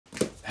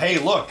Hey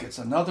look, it's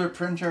another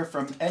printer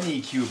from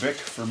Anycubic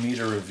for me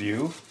to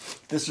review.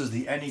 This is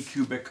the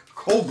Anycubic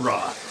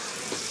Kobra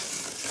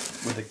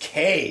with a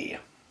K.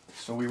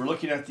 So we were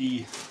looking at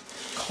the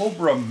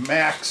Kobra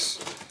Max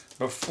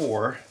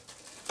before.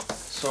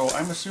 So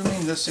I'm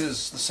assuming this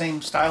is the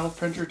same style of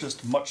printer,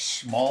 just much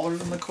smaller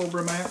than the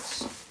Kobra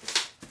Max.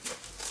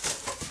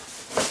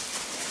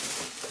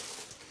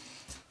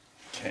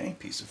 Okay,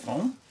 piece of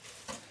foam.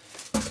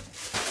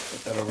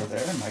 Put that over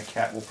there, and my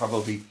cat will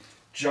probably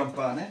jump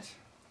on it.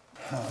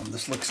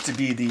 This looks to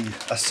be the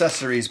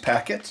accessories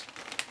packet.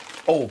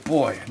 Oh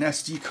boy, an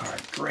SD card,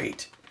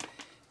 great.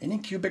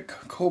 Anycubic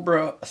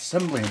Kobra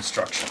assembly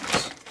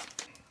instructions.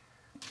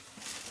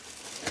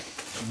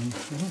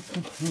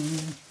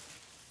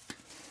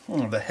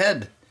 Oh, the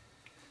head.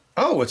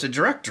 Oh, it's a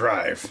direct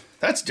drive.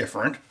 That's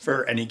different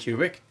for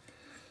Anycubic.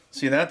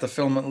 See that? The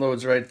filament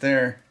loads right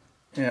there.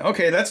 Yeah,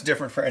 okay, that's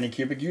different for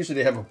Anycubic. Usually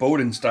they have a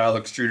Bowden style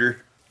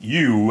extruder.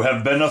 You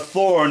have been a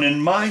thorn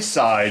in my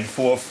side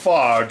for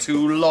far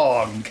too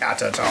long,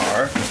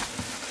 Catatar.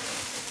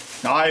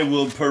 I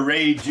will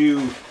parade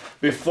you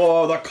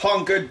before the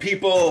conquered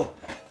people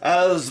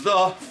as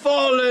the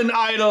fallen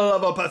idol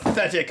of a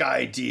pathetic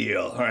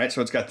ideal. All right,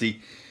 so it's got the,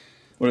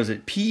 what is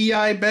it,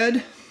 PEI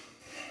bed?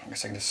 I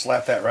guess I can just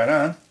slap that right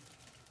on.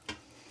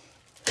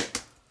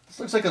 This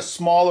looks like a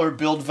smaller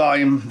build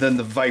volume than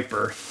the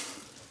Viper.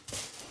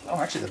 Oh,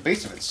 actually the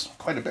base of it's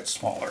quite a bit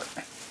smaller.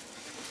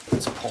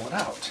 Let's pull it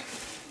out.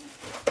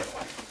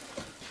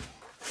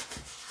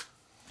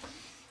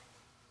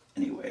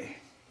 Anyway,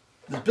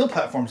 the build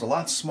platform's a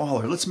lot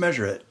smaller. Let's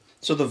measure it.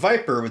 So the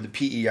Viper with the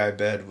PEI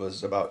bed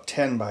was about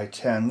 10 by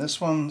 10. This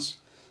one's,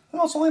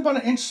 well, it's only about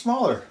an inch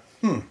smaller.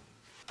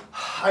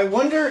 I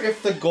wonder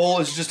if the goal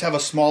is just have a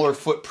smaller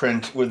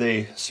footprint with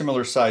a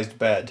similar sized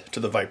bed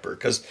to the Viper,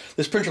 because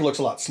this printer looks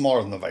a lot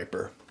smaller than the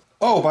Viper.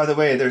 Oh, by the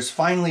way, there's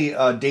finally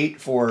a date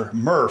for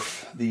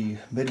MRF, the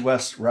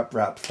Midwest Rep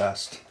Rap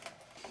Fest.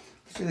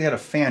 See, they had a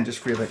fan just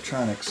for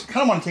electronics.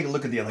 Kind of want to take a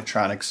look at the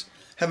electronics.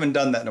 Haven't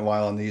done that in a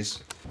while on these.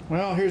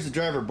 Well, here's the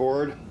driver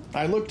board.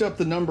 I looked up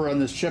the number on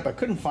this chip. I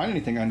couldn't find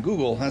anything on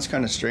Google. That's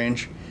kind of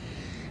strange.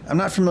 I'm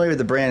not familiar with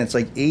the brand. It's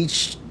like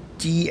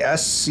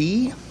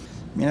HDSC. I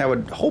mean, I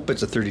would hope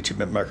it's a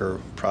 32-bit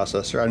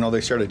microprocessor. I know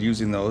they started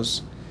using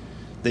those.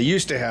 They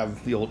used to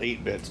have the old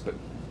 8-bits, but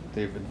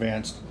they've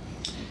advanced.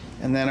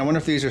 And then I wonder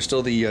if these are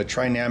still the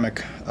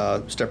Trinamic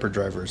stepper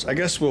drivers. I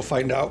guess we'll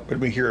find out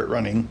when we hear it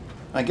running.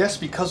 I guess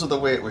because of the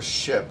way it was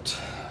shipped,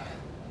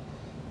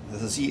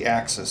 the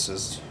Z-axis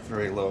is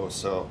very low,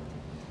 so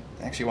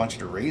I actually want you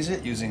to raise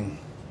it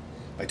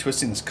by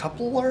twisting this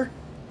coupler.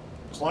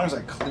 As long as I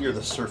clear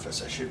the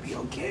surface, I should be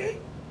okay.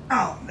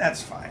 Oh,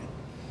 that's fine.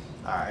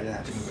 All right, I didn't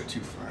have to move it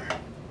too far.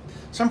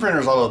 Some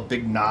printers will have a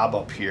big knob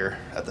up here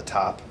at the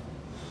top.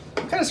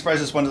 I'm kind of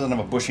surprised this one doesn't have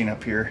a bushing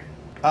up here.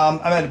 I'm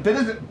at a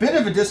bit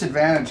of a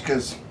disadvantage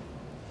because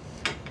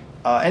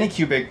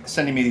Anycubic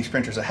sending me these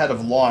printers ahead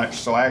of launch,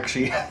 so I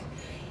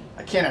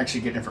can't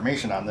actually get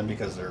information on them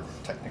because they're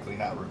technically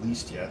not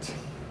released yet.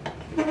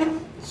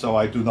 So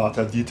I do not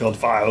have detailed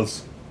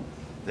files.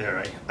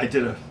 There, I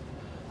did a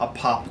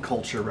pop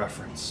culture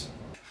reference.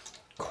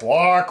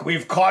 Quark,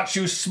 we've caught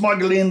you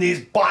smuggling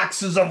these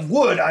boxes of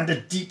wood onto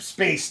Deep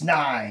Space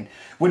Nine.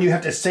 What do you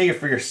have to say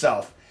for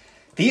yourself?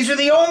 These are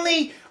the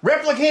only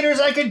replicators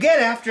I could get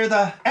after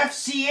the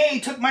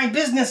FCA took my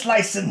business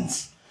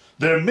license.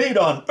 They're made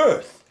on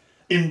Earth,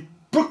 in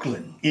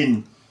Brooklyn,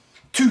 in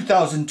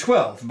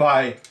 2012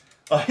 by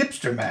a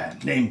hipster man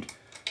named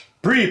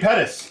Bree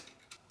Pettis.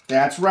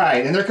 That's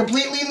right, and they're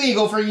completely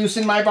legal for use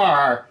in my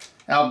bar,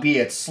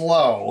 albeit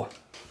slow.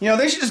 You know,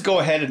 they should just go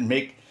ahead and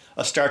make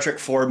a Star Trek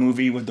IV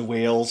movie with the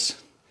whales.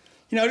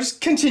 You know,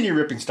 just continue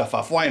ripping stuff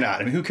off. Why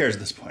not? I mean, who cares at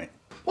this point?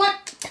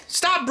 What?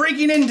 Stop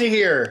breaking into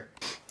here!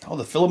 Oh,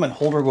 the filament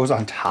holder goes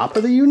on top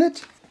of the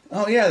unit?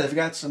 Oh yeah, they've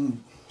got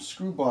some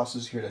screw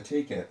bosses here to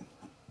take it.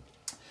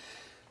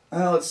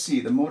 Let's see,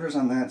 the motor's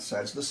on that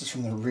side, so this is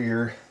from the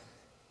rear.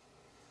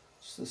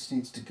 So this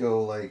needs to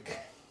go like...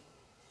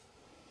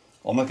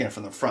 Well, I'm looking at it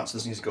from the front, so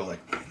this needs to go like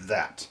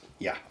that.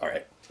 Yeah,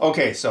 alright.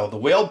 Okay, so the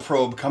whale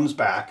probe comes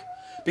back,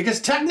 because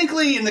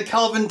technically in the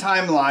Kelvin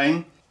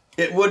timeline,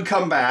 it would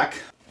come back.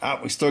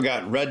 We still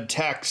got red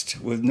text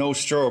with no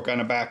stroke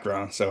on a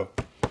background, so...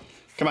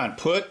 Come on,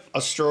 put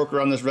a stroke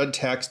around this red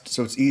text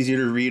so it's easier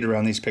to read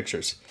around these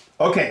pictures.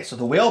 Okay, so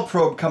the whale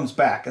probe comes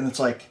back and it's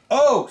like,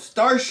 oh,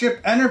 Starship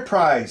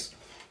Enterprise,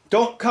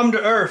 don't come to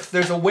Earth.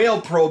 There's a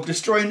whale probe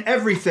destroying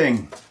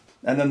everything.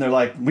 And then they're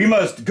like, we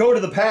must go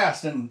to the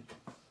past and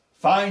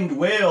find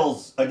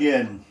whales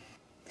again.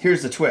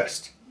 Here's the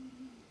twist.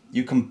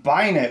 You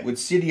combine it with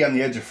City on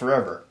the Edge of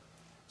Forever.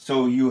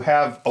 So you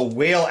have a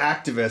whale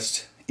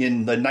activist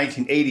in the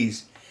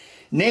 1980s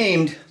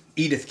named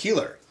Edith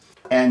Keeler.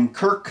 And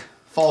Kirk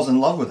falls in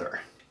love with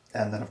her.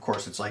 And then, of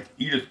course, it's like,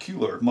 Edith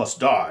Keeler must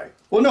die.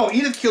 Well, no,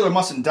 Edith Keeler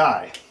mustn't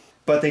die.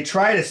 But they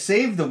try to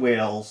save the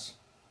whales,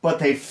 but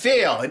they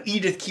fail, and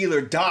Edith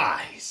Keeler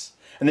dies.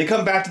 And they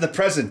come back to the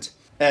present,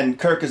 and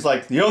Kirk is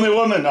like, the only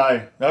woman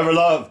I ever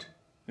loved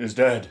is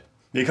dead.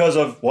 Because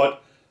of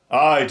what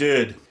I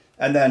did.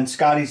 And then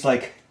Scotty's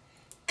like,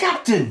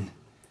 Captain!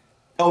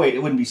 Oh wait,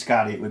 it wouldn't be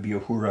Scotty, it would be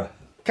Uhura.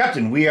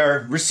 Captain, we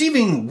are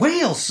receiving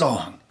whale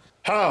song.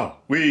 How?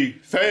 We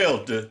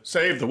failed to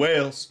save the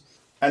whales.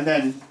 And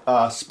then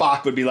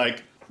Spock would be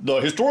like,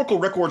 the historical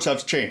records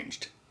have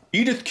changed.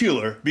 Edith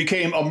Keeler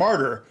became a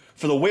martyr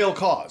for the whale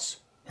cause.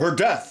 Her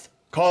death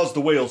caused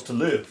the whales to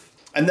live.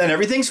 And then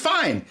everything's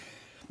fine.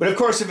 But of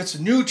course, if it's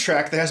a new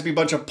Trek, there has to be a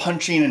bunch of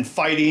punching and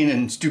fighting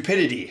and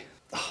stupidity.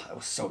 Oh, that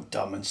was so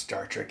dumb in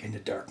Star Trek Into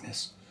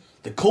Darkness.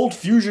 The cold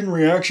fusion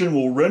reaction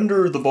will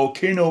render the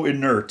volcano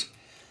inert.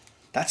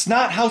 That's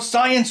not how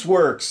science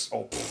works.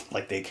 Oh,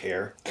 like they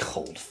care.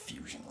 Cold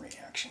fusion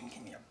reaction.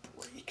 Give me a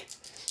break.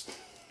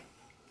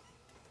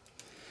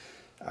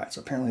 Alright,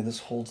 so apparently this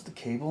holds the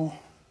cable.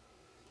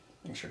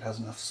 Make sure it has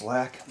enough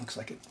slack. Looks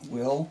like it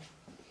will.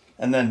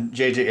 And then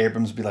J.J.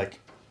 Abrams would be like,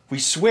 we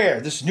swear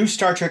this new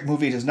Star Trek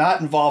movie does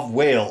not involve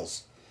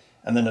whales.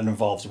 And then it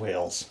involves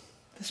whales.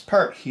 This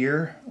part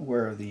here,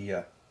 where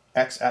the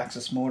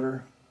X-axis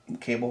motor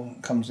cable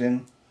comes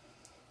in,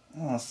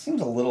 oh, it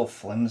seems a little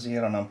flimsy.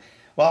 I don't know.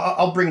 Well,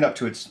 I'll bring it up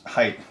to its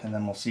height, and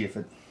then we'll see if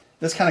it...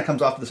 This kind of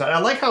comes off to the side. I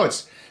like how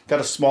it's got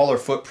a smaller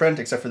footprint,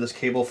 except for this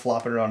cable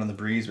flopping around in the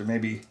breeze, but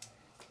maybe...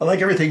 I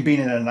like everything being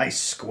in a nice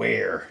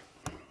square.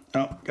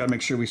 Oh, gotta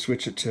make sure we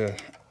switch it to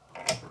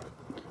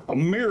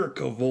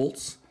America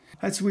volts.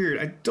 That's weird.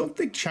 I don't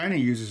think China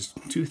uses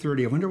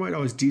 230. I wonder why it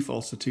always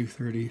defaults to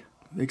 230.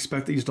 They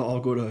expect these to all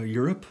go to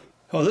Europe?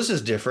 Oh, this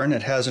is different.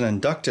 It has an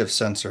inductive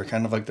sensor,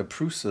 kind of like the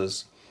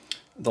Prusas.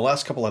 The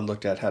last couple I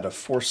looked at had a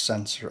force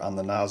sensor on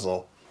the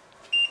nozzle.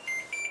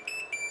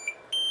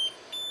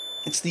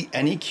 It's the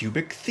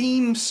Anycubic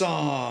theme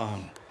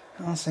song.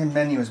 Oh, same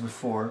menu as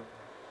before.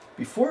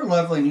 Before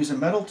leveling, use a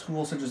metal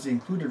tool such as the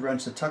included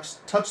wrench to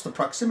touch the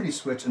proximity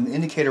switch and the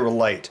indicator will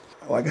light.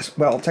 Oh, I guess,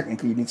 well,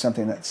 technically you need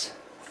something that's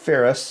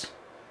ferrous.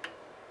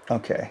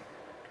 Okay.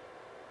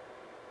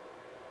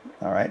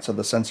 All right, so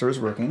the sensor is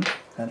working.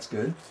 That's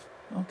good.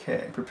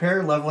 Okay,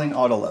 prepare leveling,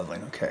 auto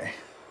leveling. Okay,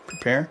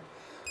 prepare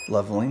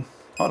leveling,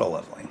 auto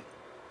leveling.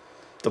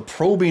 The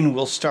probing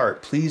will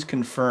start. Please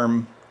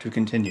confirm to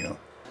continue.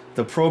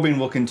 The probing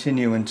will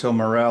continue until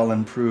morale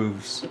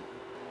improves.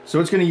 So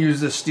it's going to use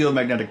this steel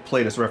magnetic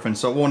plate as reference,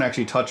 so it won't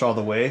actually touch all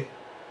the way.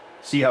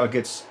 See how it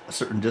gets a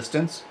certain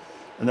distance,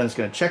 and then it's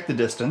going to check the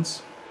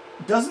distance.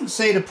 It doesn't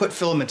say to put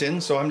filament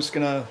in, so I'm just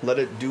going to let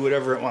it do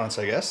whatever it wants,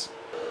 I guess.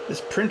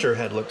 This printer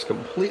head looks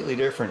completely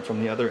different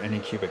from the other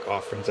Anycubic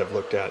offerings I've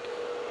looked at.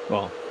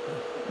 Well,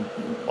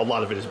 a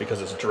lot of it is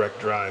because it's direct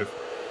drive.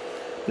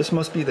 This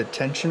must be the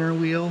tensioner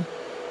wheel.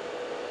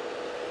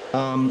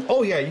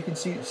 Oh yeah, you can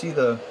see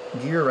the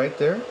gear right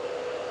there.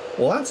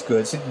 Well, that's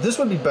good. See, this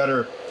would be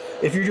better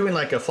if you're doing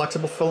like a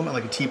flexible filament,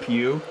 like a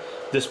TPU.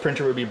 This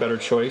printer would be a better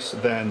choice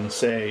than,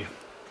 say,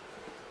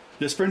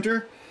 this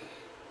printer,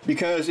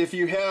 because if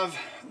you have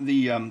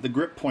the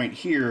grip point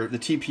here, the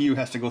TPU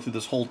has to go through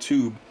this whole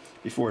tube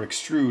before it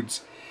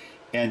extrudes,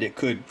 and it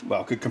could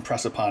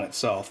compress upon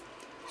itself.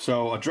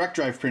 So a direct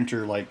drive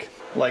printer like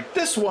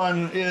this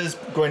one is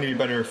going to be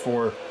better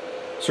for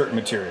certain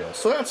materials.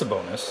 So that's a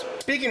bonus.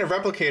 Speaking of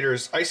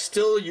replicators, I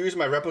still use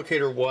my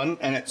Replicator 1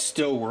 and it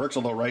still works,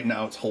 although right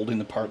now it's holding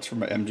the parts from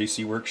my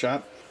MGC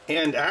workshop.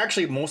 And I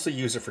actually mostly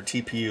use it for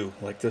TPU,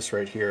 like this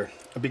right here,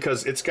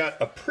 because it's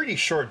got a pretty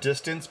short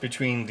distance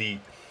between the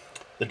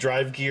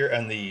drive gear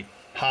and the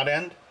hot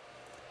end.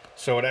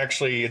 So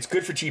it's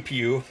good for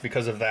TPU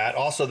because of that.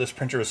 Also, this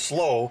printer is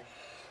slow,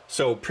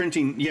 so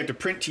you have to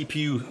print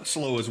TPU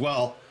slow as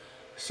well.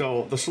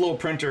 So the slow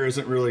printer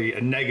isn't really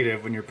a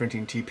negative when you're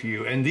printing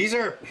TPU. And these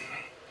are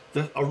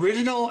the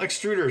original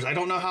extruders. I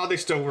don't know how they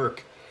still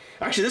work.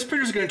 Actually, this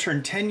printer is going to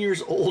turn 10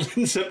 years old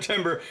in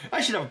September. I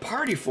should have a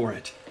party for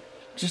it.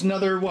 Just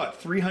another, what,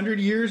 300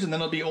 years, and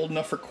then it'll be old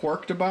enough for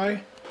Quark to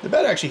buy? The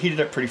bed actually heated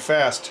up pretty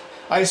fast.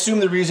 I assume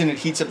the reason it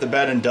heats up the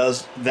bed and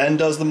then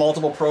does the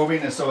multiple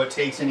probing is so it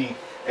takes any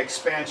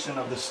expansion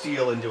of the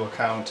steel into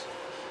account.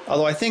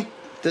 Although I think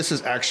this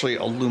is actually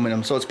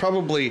aluminum, so it's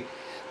probably,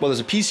 well, there's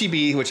a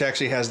PCB, which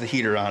actually has the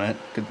heater on it,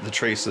 the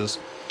traces.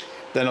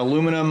 Then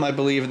aluminum, I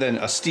believe, then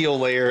a steel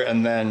layer,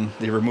 and then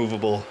the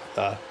removable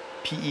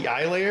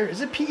PEI layer.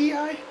 Is it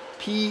PEI?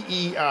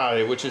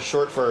 PEI, which is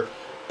short for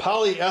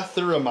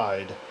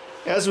polyethyramide.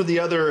 As with the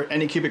other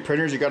Anycubic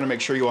printers, you got to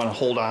make sure you want to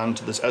hold on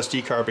to this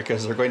SD card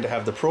because they're going to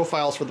have the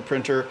profiles for the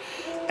printer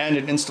and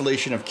an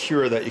installation of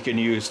Cura that you can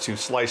use to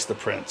slice the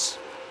prints.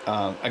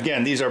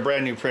 Again, these are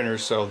brand new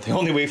printers, so the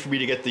only way for me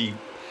to get the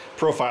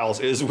profiles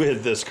is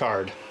with this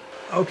card.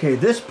 Okay,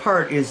 this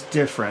part is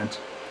different.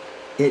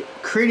 It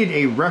created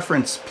a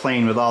reference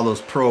plane with all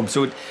those probes,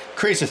 so it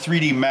creates a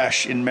 3D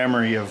mesh in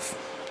memory of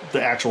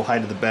the actual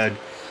height of the bed.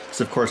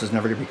 This, of course, is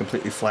never going to be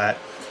completely flat.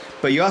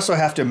 But you also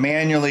have to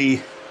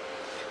manually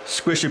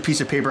squish a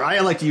piece of paper. I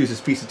like to use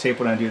this piece of tape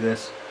when I do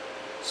this.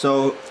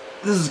 So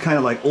this is kind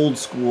of like old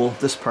school,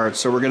 this part.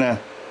 So we're gonna,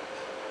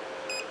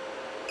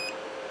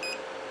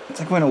 it's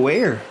like going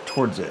away or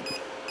towards it.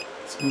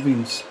 It's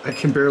moving, I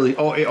can barely,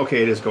 oh,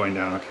 okay, it is going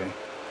down, okay.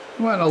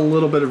 I want a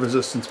little bit of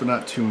resistance, but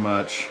not too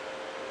much.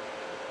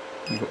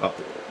 Let me go up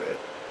a little bit.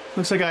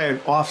 Looks like I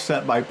have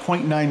offset by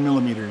 0.9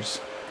 millimeters.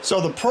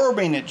 So the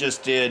probing it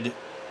just did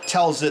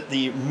tells it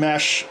the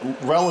mesh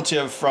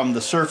relative from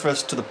the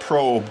surface to the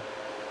probe.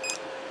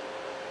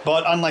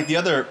 But unlike the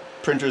other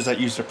printers that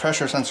use a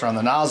pressure sensor on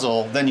the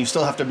nozzle, then you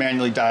still have to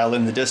manually dial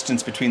in the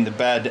distance between the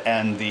bed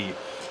and the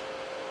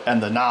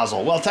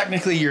nozzle. Well,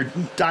 technically you're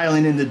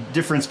dialing in the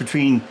difference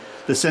between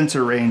the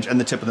sensor range and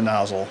the tip of the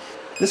nozzle.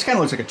 This kind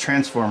of looks like a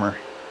transformer.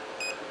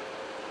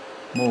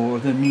 More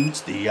than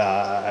meets the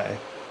eye.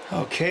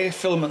 Okay,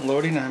 filament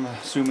loading, I'm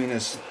assuming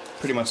is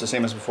pretty much the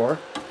same as before.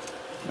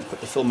 I'm gonna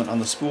put the filament on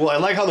the spool. I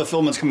like how the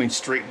filament's coming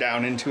straight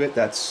down into it.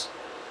 That's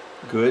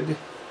good.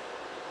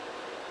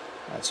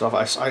 All right, so if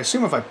I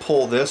assume if I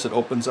pull this, it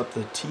opens up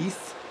the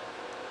teeth.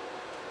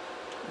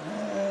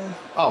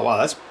 Oh wow,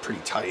 that's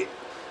pretty tight.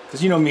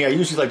 Because you know me, I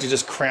usually like to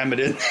just cram it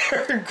in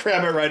there and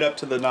cram it right up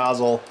to the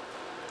nozzle.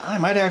 I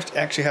might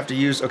actually have to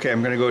use, okay,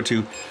 I'm gonna go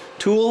to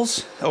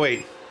Tools. Oh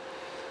wait,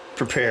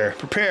 Prepare,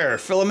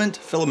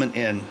 filament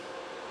in.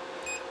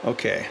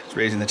 Okay, it's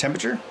raising the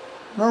temperature.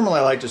 Normally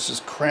I like to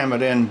just cram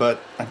it in, but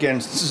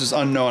again, since this is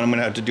unknown, I'm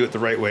gonna have to do it the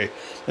right way.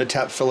 I'm gonna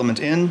tap filament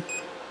in.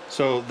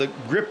 So the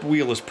grip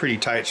wheel is pretty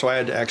tight, so I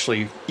had to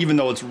actually, even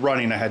though it's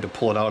running, I had to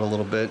pull it out a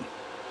little bit.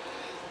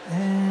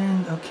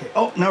 And okay,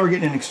 oh, now we're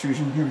getting an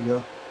extrusion, here we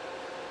go.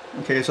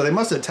 Okay, so they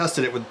must have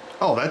tested it with,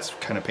 oh, that's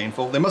kind of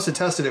painful. They must have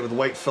tested it with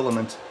white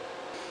filament.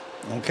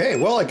 Okay,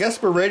 well, I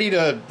guess we're ready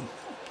to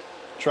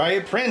try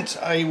a print.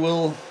 I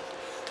will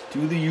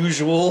do the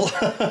usual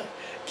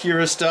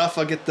Kira stuff.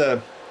 I'll get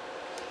the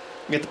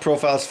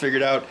profiles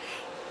figured out.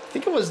 I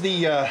think it was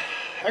the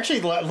actually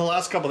the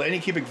last couple, the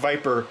Anycubic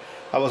Viper,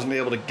 I wasn't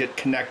able to get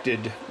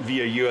connected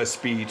via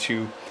USB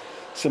to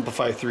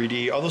Simplify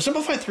 3D. Although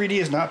Simplify 3D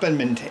has not been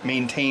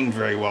maintained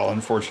very well,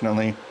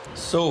 unfortunately.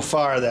 So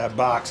far, that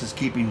box is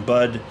keeping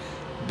Bud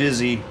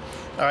busy.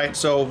 All right,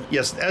 so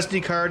yes, the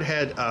SD card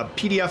had a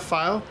PDF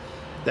file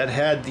that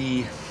had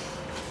the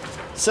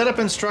setup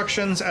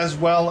instructions as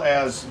well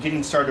as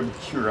getting started with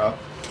Kira.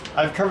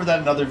 I've covered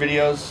that in other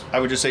videos. I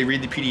would just say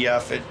read the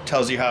PDF. It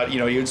tells you how,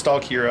 you install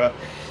Kira,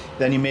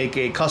 then you make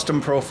a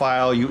custom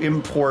profile, you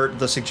import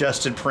the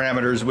suggested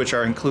parameters which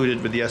are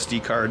included with the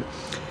SD card.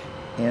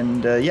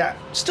 And yeah,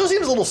 still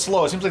seems a little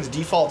slow. It seems like the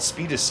default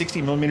speed is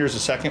 60 millimeters a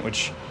second,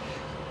 which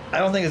I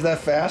don't think is that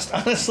fast,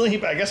 honestly,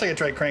 but I guess I could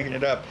try cranking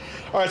it up.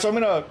 All right, so I'm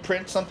gonna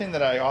print something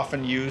that I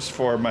often use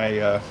for my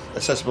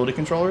accessibility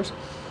controllers,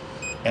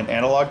 an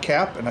analog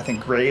cap, and I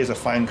think gray is a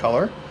fine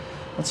color.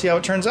 Let's see how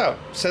it turns out.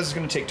 It says it's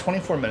gonna take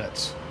 24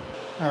 minutes.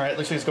 All right,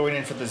 looks like it's going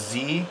in for the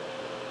Z.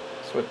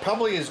 So it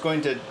probably is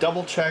going to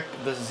double check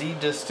the Z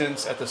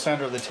distance at the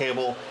center of the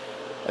table,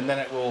 and then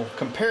it will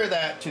compare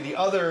that to the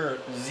other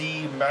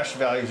Z mesh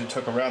values it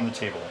took around the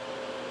table.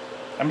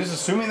 I'm just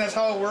assuming that's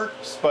how it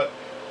works, but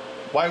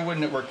why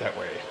wouldn't it work that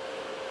way?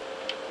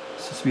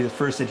 This will be the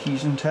first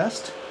adhesion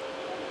test.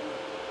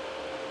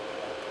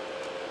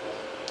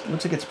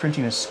 Looks like it's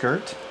printing a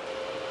skirt.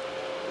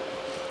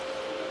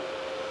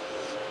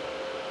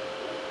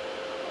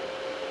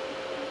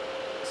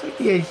 Looks like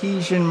the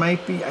adhesion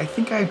might be, I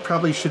think I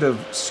probably should have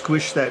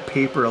squished that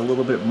paper a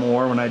little bit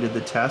more when I did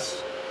the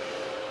test.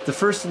 The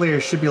first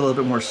layer should be a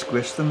little bit more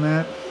squished than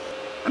that.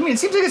 I mean, it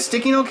seems like it's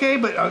sticking okay,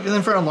 but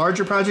then for a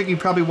larger project, you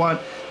probably want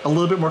a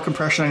little bit more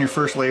compression on your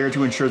first layer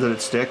to ensure that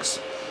it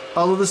sticks.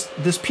 Although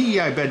this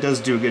PEI bed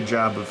does do a good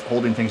job of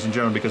holding things in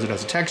general because it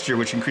has a texture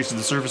which increases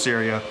the surface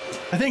area.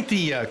 I think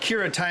the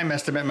Kira time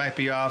estimate might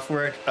be off.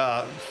 We're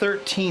at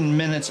 13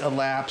 minutes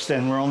elapsed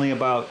and we're only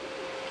about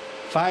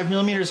 5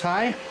 millimeters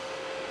high.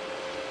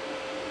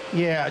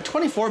 Yeah,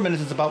 24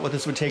 minutes is about what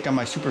this would take on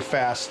my super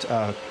fast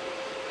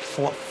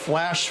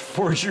flash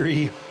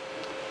forgery.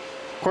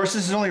 Of course,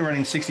 this is only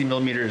running 60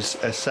 millimeters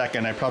a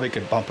second. I probably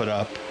could bump it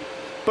up.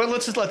 But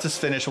let's just let this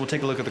finish. We'll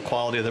take a look at the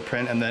quality of the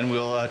print and then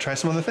we'll try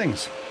some other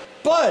things.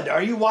 Bud,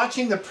 are you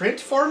watching the print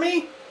for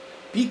me?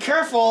 Be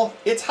careful,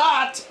 it's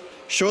hot.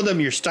 Show them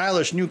your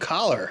stylish new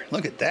collar.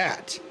 Look at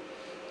that.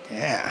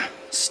 Yeah,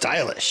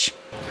 stylish.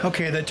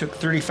 Okay, that took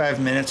 35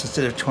 minutes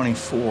instead of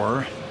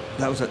 24.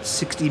 That was at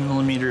 60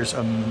 millimeters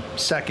a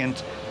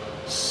second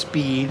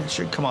speed. It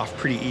should come off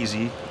pretty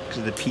easy because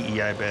of the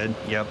PEI bed.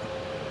 Yep.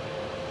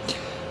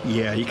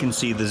 Yeah, you can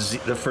see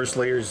the first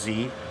layer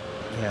Z.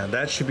 Yeah,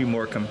 that should be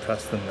more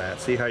compressed than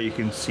that. See how you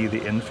can see the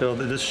infill?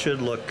 This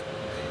should look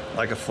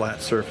like a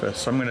flat surface.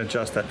 So I'm going to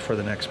adjust that for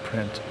the next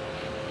print.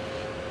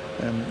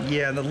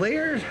 Yeah, the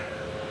layer's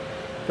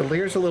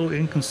a little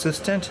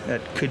inconsistent.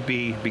 That could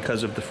be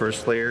because of the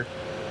first layer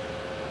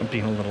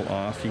being a little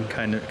off. You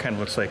can kind of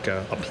looks like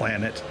a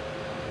planet,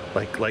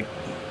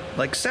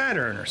 like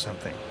Saturn or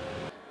something.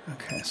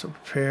 Okay, so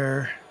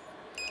prepare,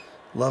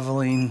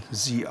 leveling,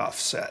 Z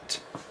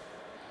offset.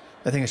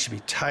 I think it should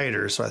be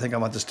tighter, so I think I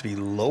want this to be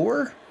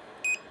lower.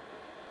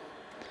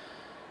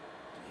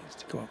 Needs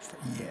to go up for,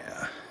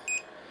 yeah.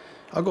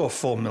 I'll go a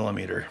full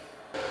millimeter.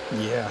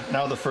 Yeah,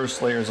 now the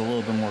first layer is a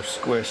little bit more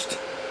squished.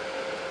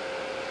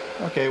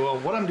 Okay, well,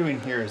 what I'm doing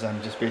here is I'm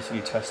just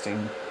basically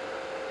testing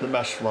the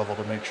mesh level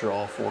to make sure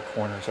all four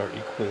corners are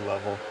equally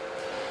level.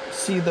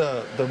 See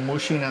the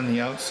mushing on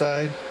the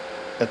outside?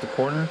 at the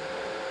corner.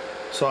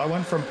 So I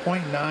went from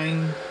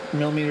 0.9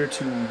 millimeter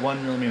to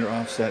 1 millimeter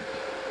offset.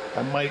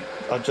 I might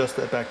adjust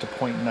that back to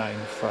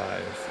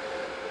 0.95.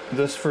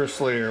 This first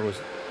layer was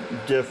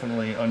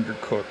definitely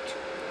undercooked.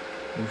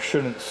 You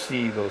shouldn't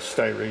see those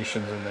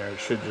striations in there. It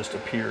should just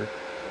appear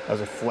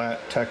as a flat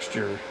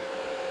texture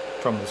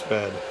from this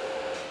bed.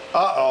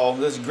 Uh-oh,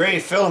 this gray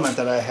filament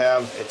that I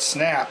have, it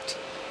snapped.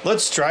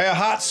 Let's try a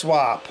hot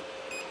swap.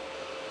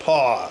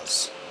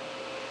 Pause.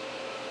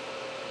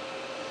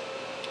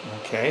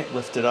 Okay,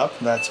 lift it up,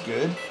 that's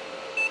good.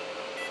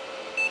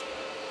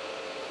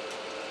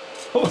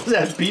 What was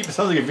that beep? It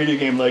sounds like a video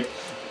game, like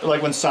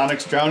when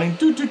Sonic's drowning.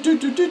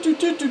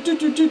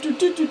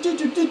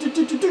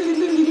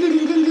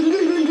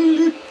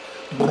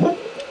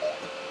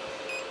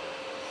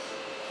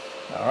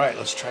 Alright,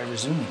 let's try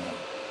resuming them.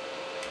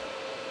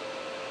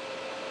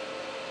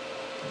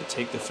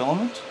 Take the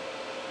filament.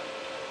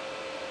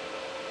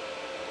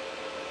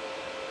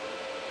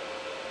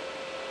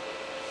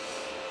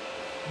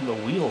 The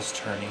wheel's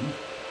turning.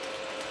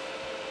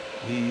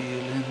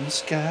 Wheel in the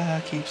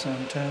sky keeps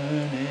on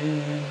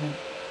turning.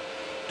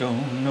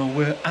 Don't know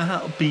where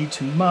I'll be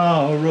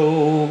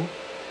tomorrow.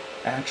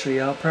 Actually,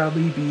 I'll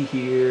probably be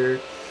here.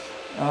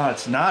 Oh,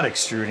 it's not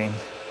extruding.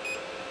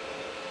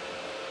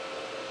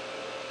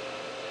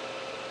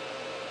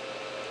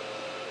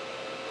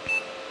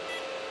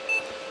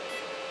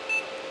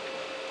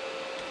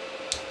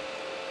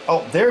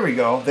 Oh, there we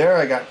go. There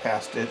I got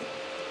past it.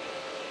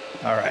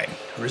 All right,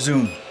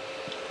 resume.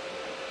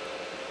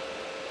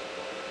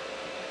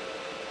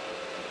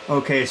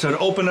 Okay, so to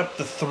open up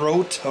the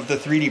throat of the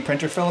 3D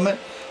printer filament,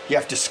 you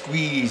have to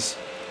squeeze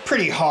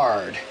pretty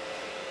hard.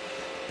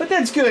 But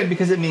that's good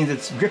because it means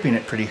it's gripping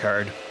it pretty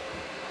hard.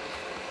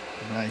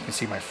 And now you can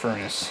see my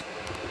furnace.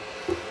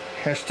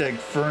 Hashtag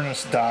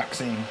furnace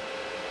doxing.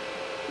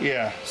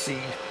 Yeah,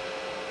 see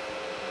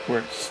where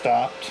it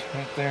stopped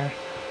right there?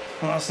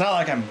 Well, it's not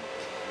like I'm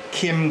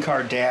Kim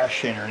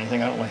Kardashian or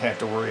anything. I don't have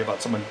to worry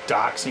about someone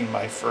doxing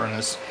my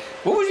furnace.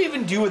 What would you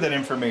even do with that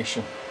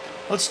information?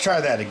 Let's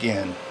try that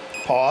again.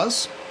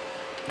 Pause.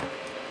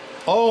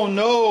 Oh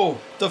no,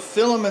 the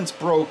filament's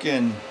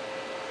broken.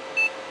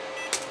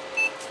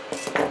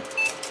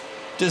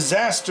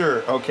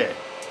 Disaster. Okay,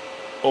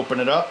 open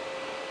it up,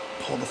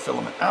 pull the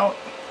filament out,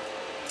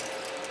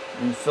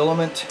 new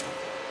filament,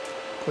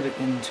 put it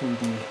into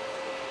the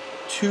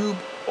tube,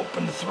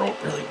 open the throat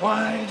really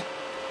wide,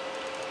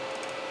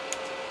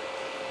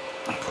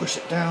 push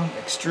it down,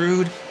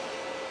 extrude,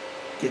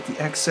 get the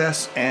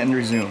excess, and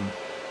resume.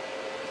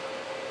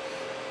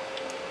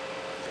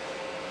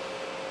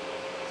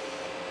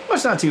 Well,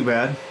 it's not too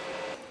bad.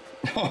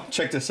 Oh,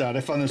 check this out.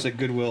 I found this at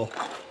Goodwill.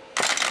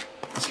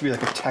 This could be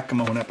like a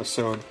Tecmo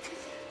episode.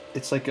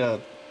 It's like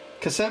a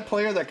cassette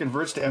player that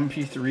converts to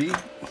MP3,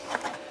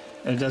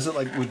 and it does it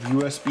like with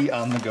USB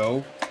on the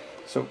go.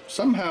 So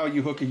somehow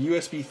you hook a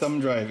USB thumb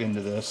drive into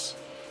this,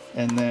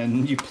 and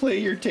then you play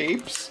your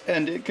tapes,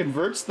 and it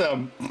converts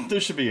them.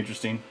 This should be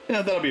interesting.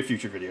 Yeah, that'll be a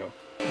future video.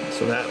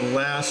 So that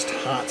last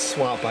hot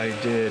swap I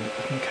did, you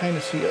can kind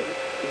of see a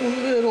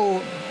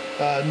little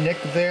nick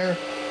there,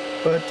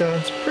 but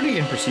it's pretty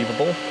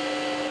imperceivable.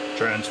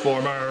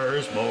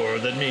 Transformers, more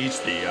than meets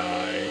the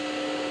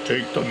eye.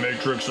 Take the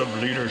matrix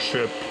of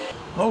leadership.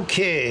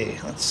 Okay,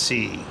 let's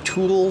see.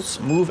 Tools,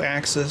 move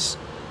axis,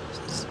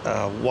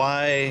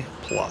 Y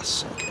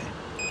plus. Okay.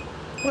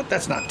 What?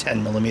 That's not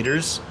 10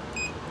 millimeters.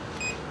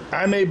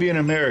 I may be an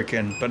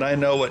American, but I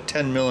know what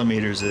 10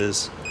 millimeters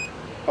is.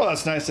 Well,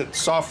 that's nice that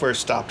software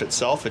stopped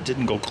itself. It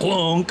didn't go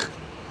clunk.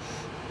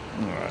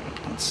 Alright,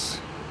 it's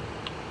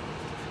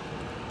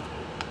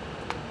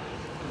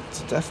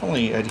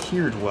definitely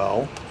adhered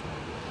well.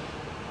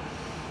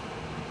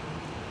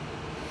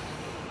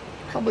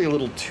 Probably a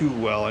little too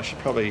well. I should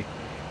probably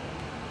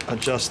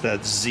adjust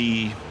that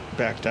Z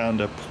back down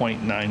to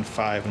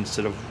 0.95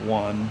 instead of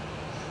 1.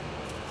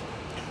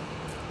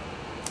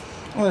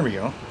 Oh, there we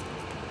go.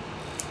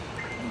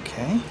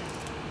 Okay.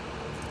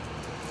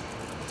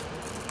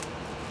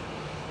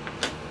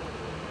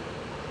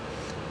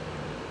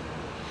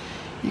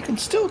 You can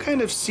still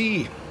kind of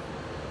see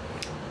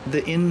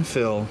the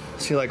infill.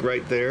 See, like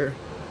right there,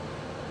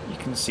 you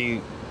can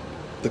see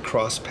the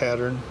cross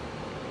pattern.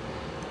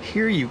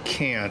 Here you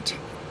can't.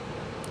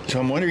 So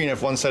I'm wondering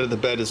if one side of the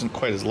bed isn't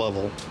quite as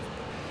level.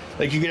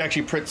 Like you could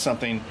actually print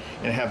something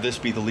and have this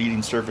be the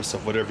leading surface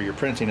of whatever you're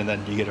printing, and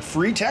then you get a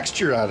free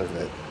texture out of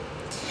it.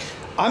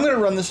 I'm going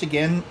to run this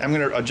again. I'm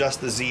going to adjust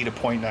the Z to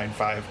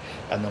 0.95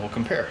 and then we'll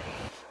compare.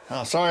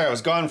 Oh, sorry I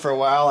was gone for a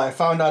while. I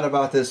found out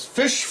about this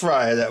fish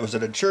fry that was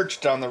at a church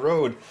down the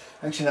road.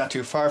 Actually not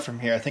too far from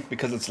here, I think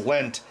because it's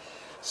Lent.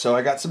 So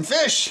I got some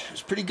fish. It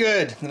was pretty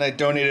good. And I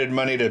donated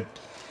money to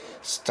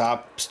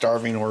stop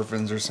starving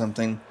orphans or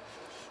something.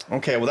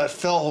 Okay, well that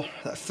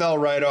fell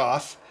right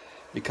off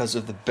because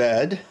of the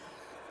bed.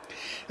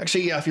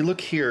 Actually, yeah, if you look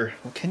here,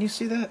 well, can you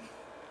see that?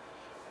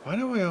 Why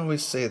do I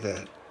always say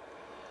that?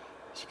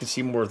 So you can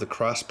see more of the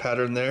cross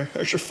pattern there.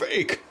 There's your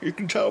fake. You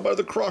can tell by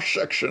the cross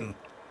section.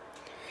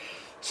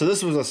 So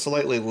this was a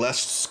slightly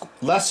less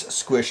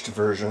squished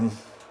version.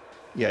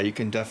 Yeah, you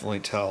can definitely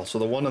tell. So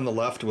the one on the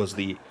left was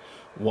the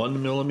 1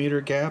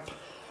 mm gap.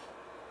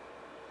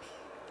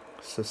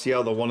 So see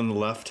how the one on the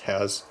left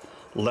has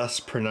less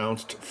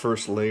pronounced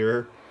first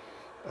layer?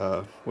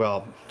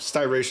 Well,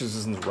 styraceous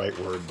isn't the right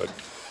word, but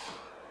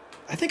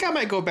I think I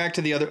might go back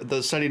to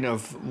the setting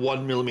of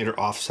 1 mm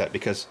offset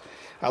because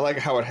I like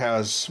how it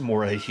has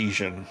more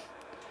adhesion.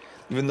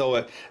 Even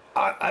though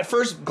at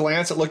first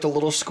glance it looked a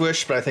little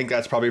squished, but I think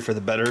that's probably for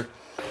the better.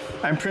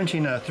 I'm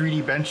printing a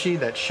 3D Benchy,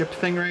 that ship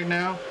thing right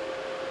now.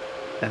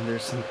 And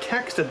there's some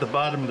text at the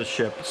bottom of the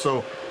ship.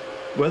 So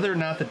whether or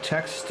not the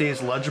text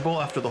stays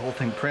legible after the whole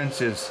thing prints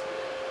is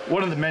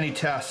one of the many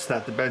tests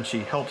that the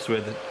Benchy helps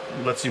with. It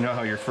lets you know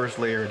how your first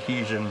layer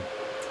adhesion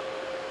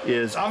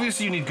is.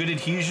 Obviously you need good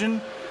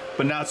adhesion,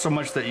 but not so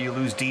much that you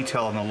lose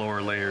detail in the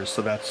lower layers.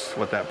 So that's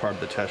what that part of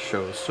the test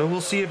shows. So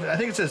we'll see if, I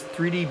think it says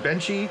 3D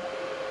Benchy.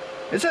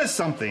 It says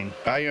something.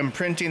 I am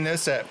printing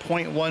this at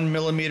 0.1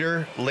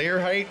 mm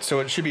layer height, so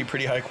it should be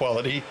pretty high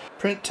quality.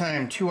 Print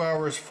time 2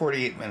 hours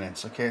 48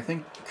 minutes. Okay, I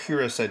think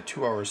Kira said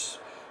 2 hours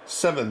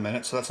 7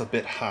 minutes, so that's a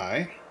bit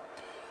high.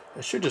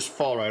 It should just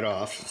fall right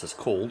off since it's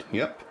cold.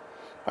 Yep.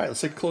 All right,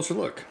 let's take a closer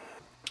look.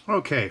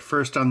 Okay,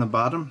 first on the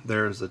bottom,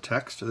 there's the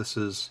text. This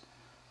is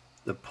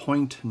the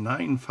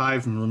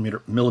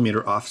 0.95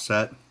 millimeter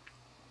offset.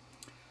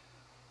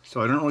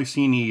 So I don't really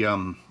see any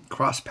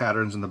cross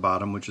patterns in the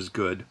bottom, which is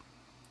good.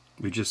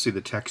 We just see the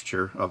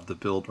texture of the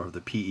build, or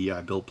the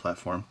PEI build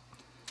platform.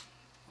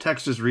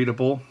 Text is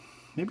readable.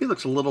 Maybe it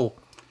looks a little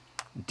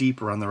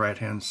deeper on the right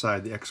hand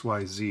side, the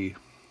XYZ.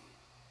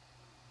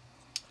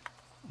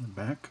 In the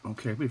back,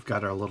 okay, we've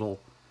got our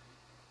little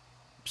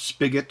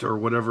spigot or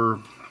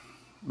whatever.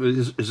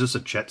 Is this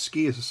a jet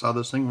ski? Is this how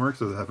this thing works?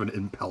 Does it have an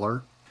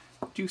impeller?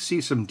 I do see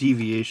some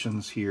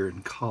deviations here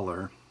in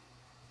color.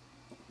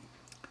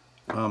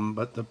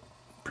 But the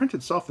print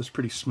itself is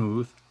pretty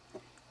smooth.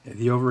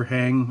 The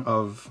overhang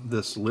of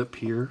this lip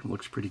here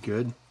looks pretty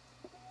good.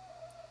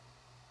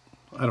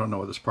 I don't know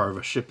what this part of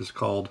a ship is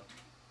called.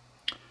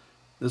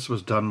 This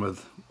was done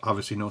with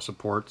obviously no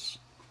supports.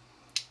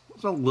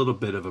 There's a little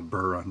bit of a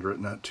burr under it,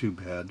 not too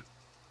bad.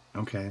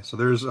 Okay, so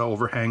there's an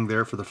overhang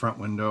there for the front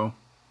window.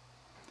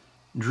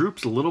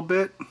 Droops a little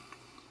bit.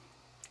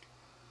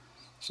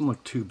 Doesn't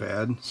look too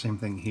bad. Same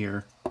thing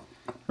here.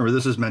 Remember,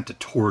 this is meant to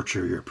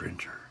torture your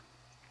printer.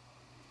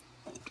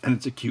 And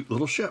it's a cute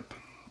little ship.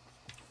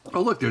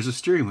 Oh look, there's a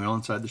steering wheel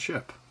inside the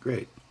ship.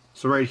 Great.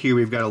 So right here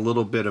we've got a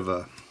little bit of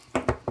a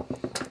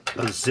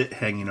zit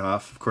hanging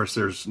off. Of course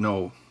there's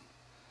no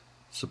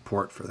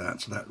support for that,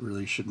 so that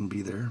really shouldn't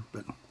be there,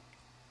 but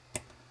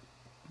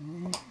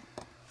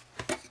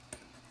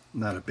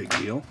not a big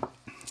deal.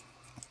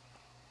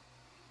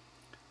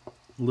 A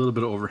little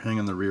bit of overhang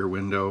on the rear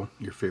window.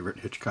 Your favorite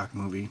Hitchcock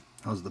movie.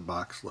 How's the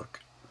box look?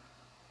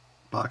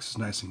 Box is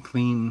nice and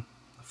clean.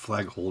 The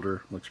flag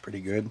holder looks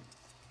pretty good.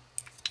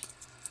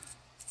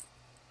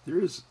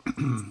 There's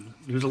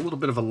a little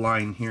bit of a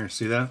line here,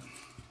 see that?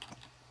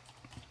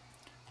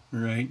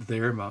 Right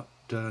there, about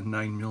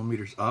 9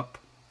 millimeters up.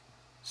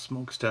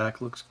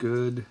 Smokestack looks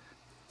good.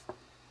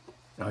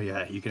 Oh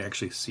yeah, you can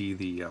actually see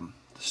the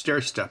stair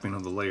stepping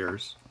of the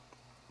layers.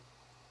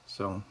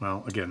 So,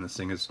 well, again, this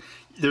thing is...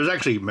 There's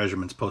actually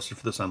measurements posted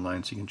for this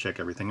online, so you can check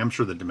everything. I'm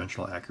sure the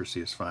dimensional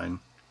accuracy is fine.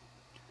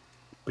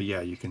 But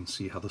yeah, you can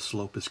see how the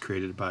slope is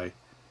created by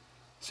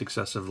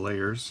successive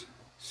layers.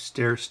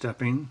 Stair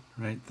stepping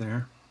right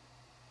there.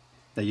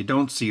 Now you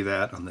don't see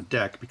that on the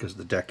deck because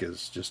the deck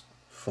is just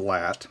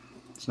flat.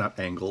 It's not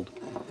angled.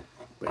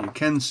 But you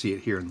can see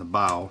it here in the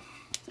bow.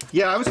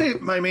 Yeah, I would say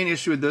my main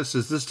issue with this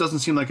is this doesn't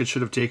seem like it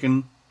should have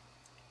taken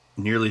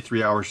nearly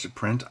 3 hours to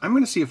print. I'm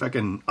going to see if I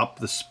can up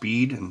the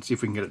speed and see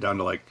if we can get it down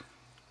to like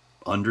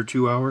under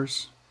 2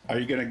 hours. Are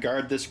you going to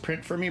guard this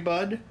print for me,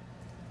 bud?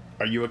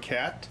 Are you a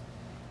cat?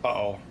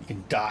 Uh-oh, you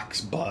can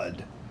dox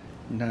Bud.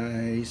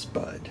 Nice,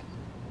 Bud.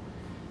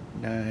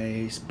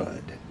 Nice,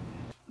 Bud.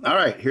 All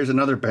right, here's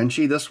another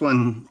Benchy. This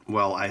one,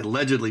 well, I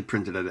allegedly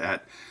printed it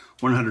at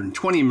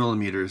 120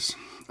 millimeters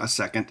a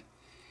second.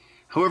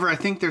 However, I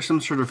think there's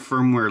some sort of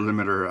firmware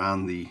limiter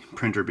on the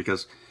printer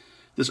because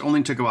this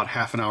only took about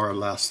half an hour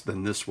less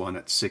than this one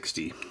at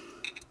 60.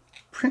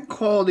 Print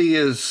quality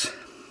is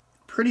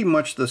pretty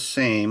much the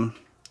same.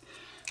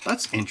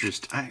 That's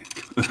interesting.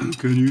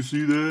 Can you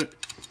see that?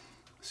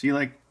 See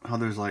like how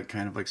there's like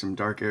kind of like some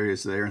dark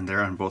areas there and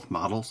there on both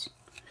models?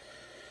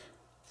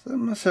 So that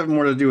must have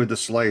more to do with the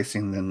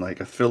slicing than like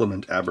a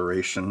filament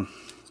aberration.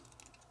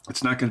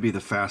 It's not going to be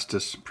the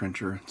fastest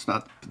printer. It's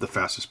not the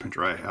fastest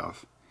printer I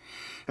have.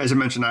 As I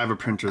mentioned, I have a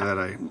printer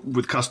that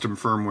with custom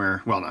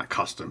firmware, well, not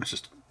custom, it's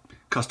just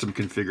custom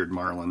configured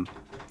Marlin.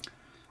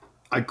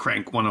 I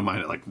crank one of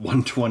mine at like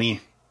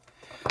 120.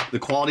 The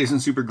quality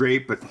isn't super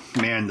great, but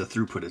man, the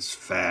throughput is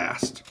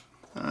fast.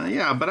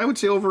 Yeah, but I would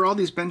say overall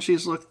these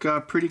Benchies look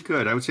pretty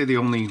good. I would say the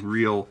only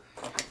real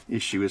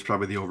issue is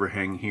probably the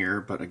overhang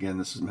here, but again,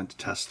 this is meant to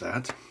test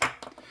that.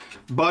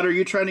 Bud, are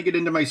you trying to get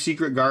into my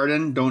secret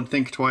garden? Don't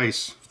think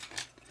twice.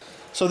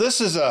 So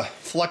this is a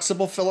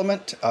flexible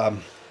filament.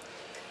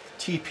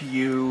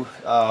 TPU,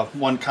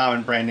 one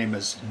common brand name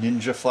is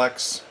Ninja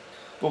Flex.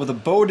 But with a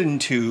Bowden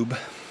tube,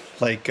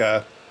 like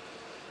the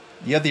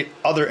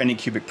other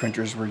Anycubic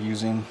printers we're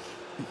using,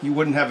 you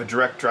wouldn't have a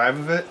direct drive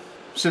of it.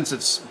 Since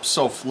it's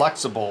so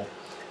flexible,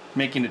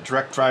 making it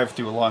direct drive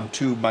through a long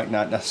tube might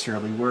not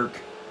necessarily work.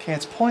 Okay,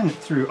 it's pulling it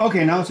through.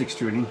 Okay, now it's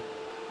extruding.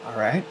 All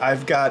right,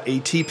 I've got a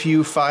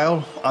TPU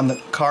file on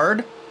the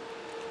card.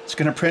 It's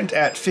gonna print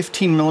at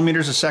 15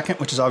 millimeters a second,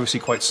 which is obviously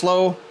quite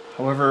slow.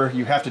 However,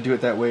 you have to do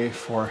it that way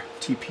for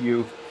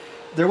TPU.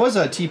 There was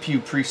a TPU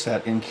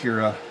preset in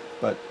Cura,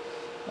 but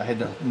I had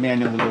to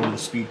manually lower the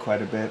speed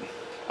quite a bit.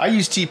 I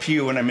use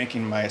TPU when I'm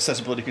making my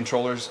accessibility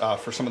controllers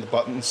for some of the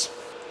buttons,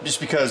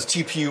 just because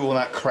TPU will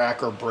not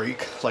crack or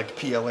break like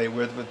PLA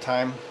with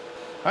time.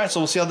 All right,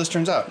 so we'll see how this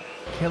turns out.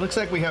 Okay, it looks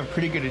like we have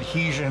pretty good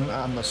adhesion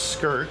on the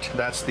skirt.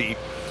 That's the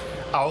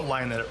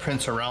outline that it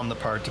prints around the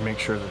part to make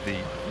sure that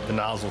the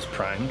nozzle's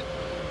primed.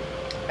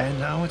 And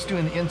now it's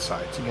doing the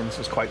insides. Again, this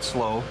is quite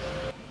slow.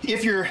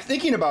 If you're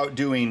thinking about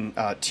doing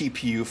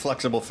TPU,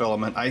 flexible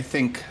filament, I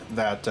think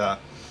that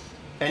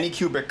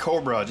Anycubic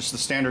Kobra, just the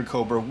standard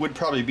Kobra, would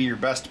probably be your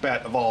best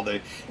bet of all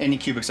the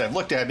Anycubics I've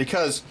looked at,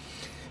 because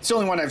it's the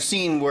only one I've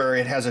seen where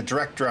it has a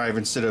direct drive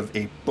instead of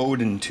a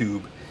Bowden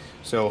tube.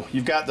 So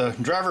you've got the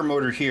driver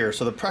motor here,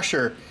 so the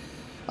pressure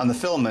on the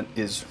filament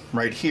is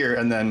right here,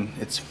 and then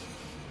it's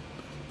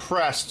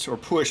pressed or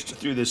pushed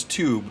through this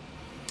tube.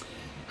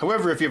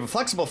 However, if you have a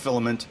flexible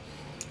filament,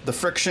 the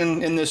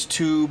friction in this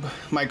tube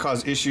might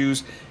cause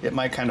issues. It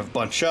might kind of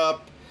bunch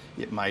up.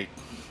 It might,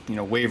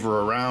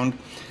 waver around.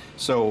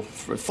 So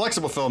for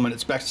flexible filament,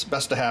 it's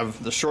best to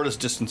have the shortest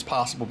distance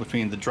possible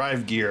between the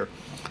drive gear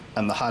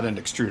and the hot end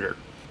extruder.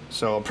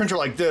 So a printer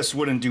like this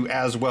wouldn't do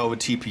as well with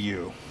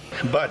TPU.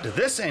 But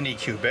this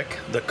Anycubic,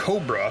 the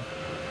Kobra,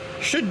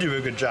 should do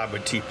a good job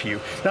with TPU.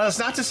 Now, that's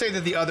not to say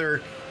that the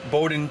other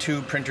Bowden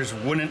tube printers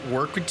wouldn't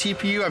work with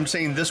TPU. I'm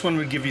saying this one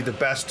would give you the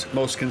best,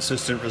 most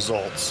consistent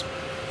results.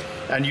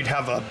 And you'd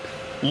have a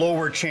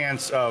lower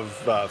chance of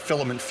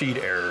filament feed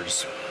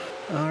errors.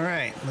 All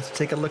right, let's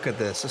take a look at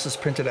this. This is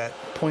printed at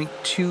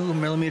 0.2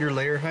 millimeter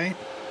layer height.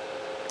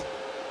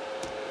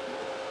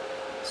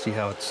 See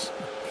how it's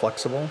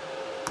flexible?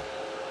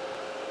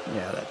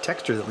 Yeah, that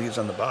texture that leaves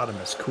on the bottom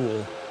is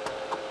cool.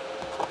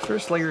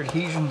 First layer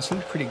adhesion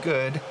seems pretty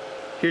good.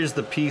 Here's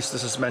the piece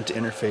this is meant to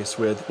interface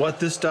with. What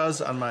this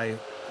does on my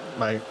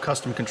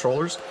custom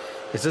controllers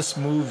is this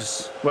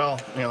moves,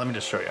 let me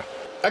just show you.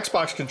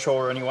 Xbox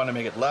controller, and you want to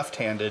make it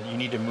left-handed, you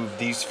need to move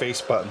these face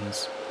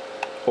buttons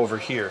over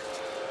here.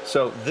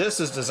 So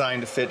this is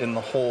designed to fit in the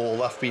hole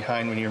left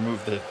behind when you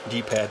remove the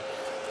D-pad.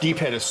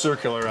 D-pad is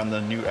circular on the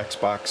new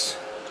Xbox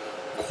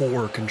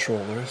core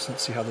controllers.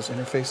 Let's see how this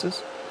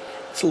interfaces.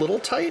 It's a little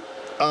tight.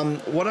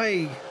 What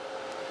I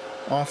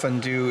often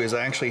do is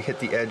I actually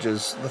hit the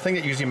edges. The thing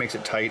that usually makes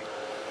it tight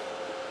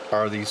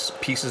are these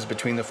pieces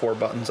between the four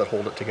buttons that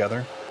hold it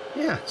together.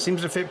 Yeah,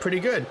 seems to fit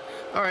pretty good.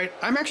 All right,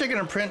 I'm actually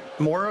going to print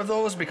more of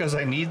those because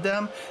I need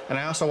them, and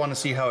I also want to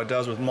see how it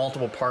does with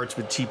multiple parts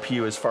with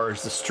TPU as far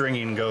as the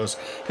stringing goes,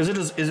 because it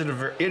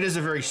is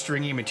a very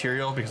stringy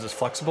material because it's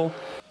flexible.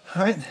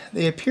 All right,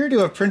 they appear to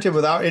have printed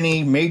without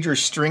any major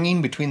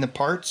stringing between the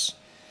parts.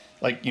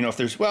 Like, if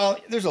there's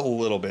a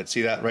little bit.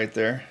 See that right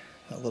there?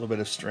 A little bit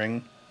of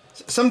string.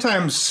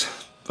 Sometimes,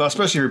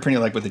 especially if you're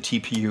printing like with the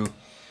TPU,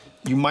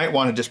 you might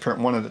want to just print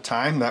one at a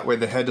time. That way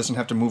the head doesn't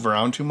have to move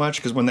around too much,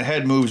 because when the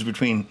head moves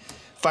between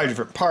 5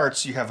 different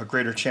parts, you have a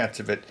greater chance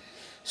of it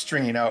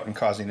stringing out and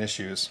causing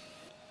issues.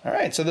 All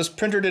right, so this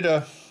printer did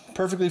a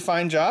perfectly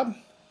fine job.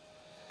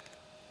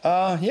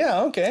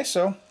 Yeah, okay,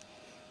 so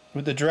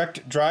with the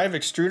direct drive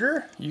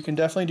extruder, you can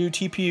definitely do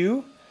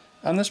TPU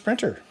on this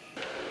printer.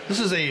 This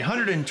is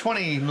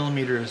 120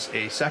 millimeters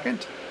a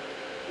second,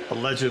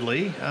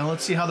 allegedly.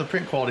 Let's see how the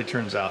print quality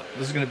turns out.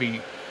 This is going to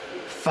be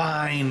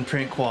fine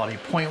print quality,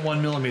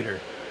 0.1 millimeter.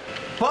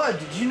 Bud,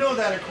 did you know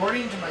that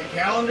according to my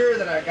calendar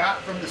that I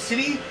got from the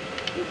city,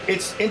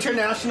 it's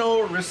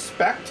International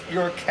Respect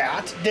Your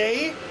Cat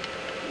Day?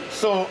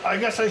 So I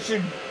guess I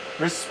should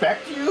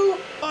respect you?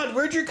 Bud,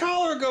 where'd your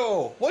collar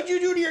go? What'd you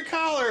do to your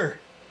collar?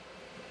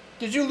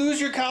 Did you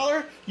lose your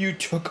collar? You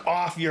took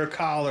off your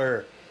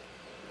collar.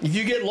 If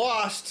you get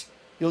lost,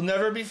 you'll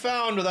never be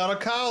found without a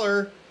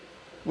collar.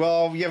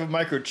 Well, you have a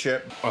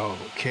microchip.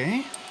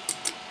 Okay.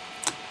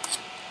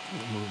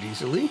 Moved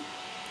easily.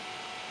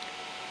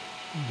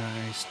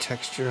 Nice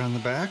texture on the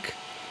back.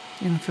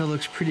 Infill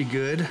looks pretty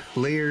good.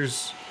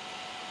 Layers,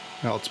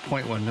 well, it's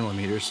 0.1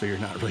 millimeters, so you're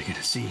not really going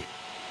to see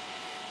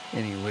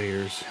any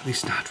layers, at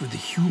least not with the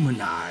human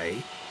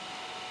eye.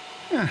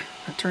 Yeah,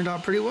 that turned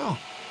out pretty well.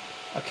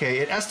 Okay,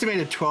 it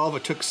estimated 12,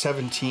 it took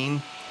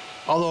 17.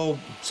 Although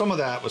some of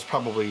that was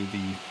probably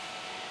the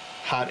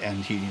hot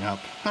end heating up.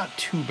 Not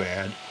too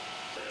bad.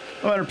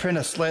 I'm going to print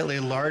a slightly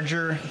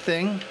larger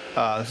thing.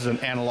 This is an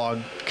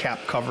analog cap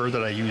cover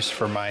that I use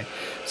for my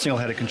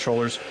single-headed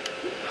controllers.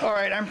 All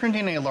right, I'm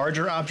printing a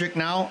larger object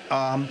now.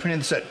 I'm printing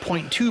this at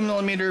 0.2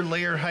 millimeter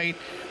layer height.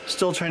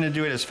 Still trying to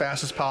do it as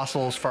fast as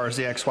possible as far as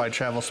the XY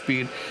travel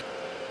speed.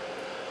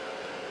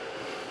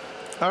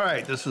 All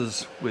right, this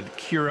is with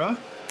Cura.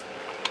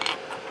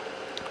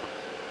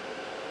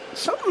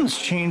 Something's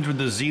changed with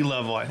the Z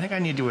level. I think I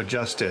need to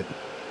adjust it.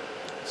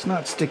 It's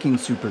not sticking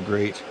super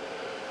great.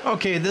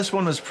 Okay, this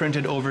one was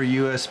printed over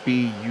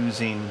USB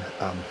using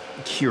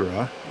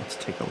Cura. Let's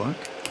take a look.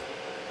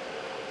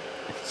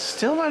 It's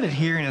still not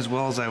adhering as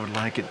well as I would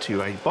like it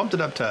to. I bumped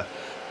it up to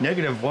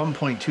negative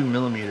 1.2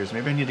 millimeters.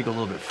 Maybe I need to go a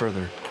little bit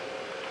further.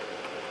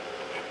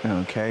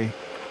 Okay.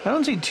 I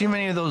don't see too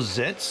many of those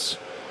zits.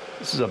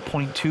 This is a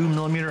 0.2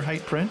 millimeter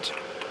height print.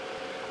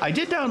 I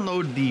did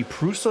download the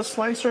Prusa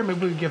slicer.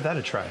 Maybe we could give that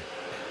a try.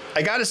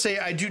 I gotta say,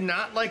 I do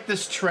not like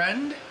this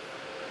trend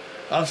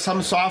of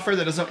some software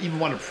that doesn't even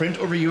want to print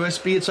over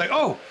USB. It's like,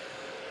 oh,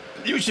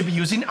 you should be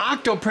using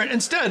Octoprint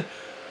instead.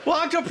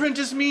 Well, Octoprint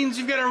just means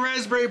you've got a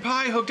Raspberry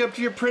Pi hooked up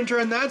to your printer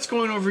and that's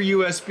going over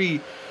USB.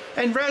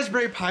 And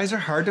Raspberry Pis are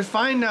hard to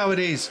find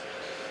nowadays.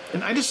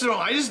 And I just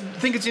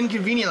think it's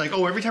inconvenient. Like,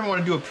 oh, every time I want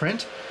to do a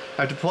print,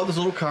 I have to pull out this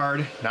little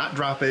card, not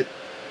drop it,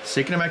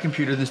 stick it in my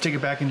computer, then stick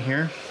it back in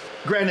here.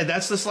 Granted,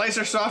 that's the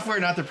slicer software,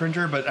 not the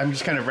printer, but I'm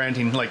just kind of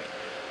ranting, like,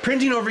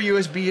 printing over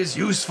USB is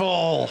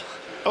useful.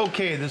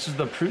 Okay, this is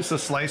the Prusa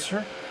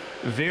slicer.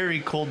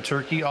 Very cold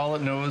turkey. All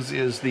it knows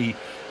is the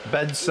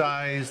bed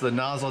size, the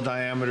nozzle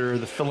diameter,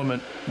 the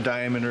filament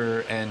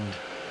diameter, and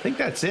I think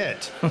that's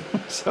it.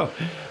 So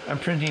I'm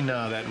printing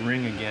that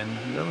ring again.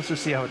 Let's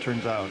just see how it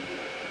turns out.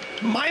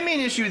 My main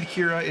issue with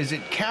Cura is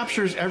it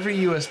captures every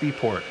USB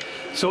port.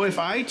 So if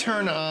I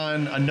turn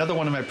on another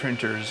one of my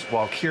printers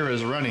while Cura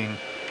is running,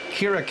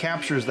 Cura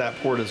captures that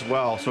port as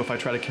well. So if I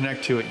try to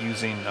connect to it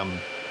using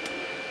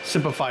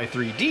Simplify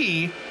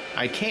 3D,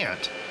 I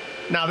can't.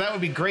 Now that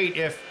would be great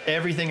if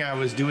everything I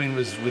was doing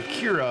was with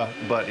Cura,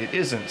 but it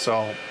isn't, so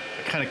I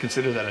kind of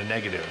consider that a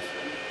negative.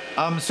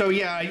 So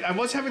yeah, I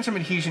was having some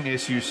adhesion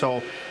issues,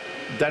 so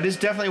that is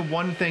definitely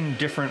one thing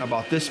different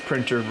about this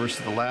printer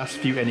versus the last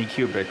few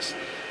Anycubics,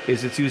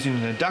 is it's using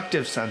an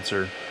inductive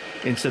sensor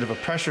instead of a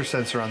pressure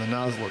sensor on the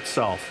nozzle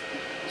itself.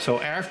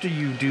 So after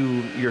you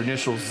do your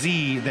initial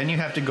Z, then you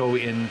have to go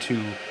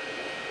into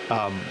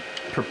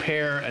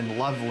prepare and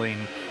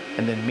leveling,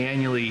 and then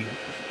manually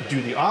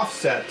do the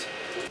offset.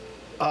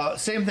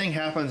 Same thing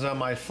happens on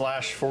my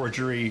Flash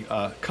Forgery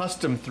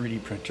custom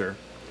 3D printer.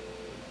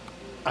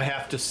 I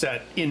have to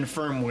set in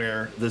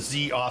firmware the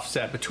Z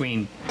offset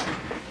between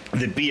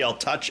the BL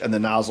Touch and the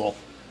nozzle.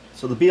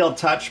 So the BL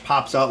Touch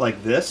pops out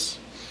like this.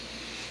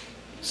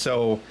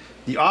 So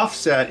the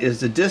offset is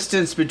the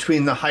distance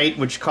between the height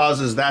which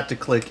causes that to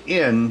click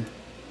in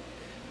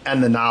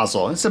and the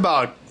nozzle. It's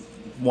about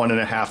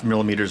 1.5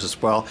 millimeters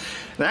as well.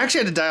 And I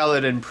actually had to dial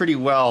it in pretty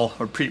well,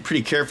 or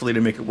pretty carefully,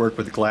 to make it work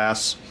with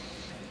glass.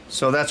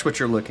 So that's what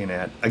you're looking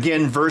at.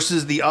 Again,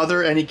 versus the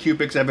other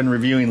Anycubics I've been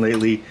reviewing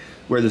lately,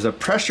 where there's a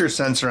pressure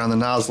sensor on the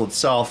nozzle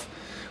itself,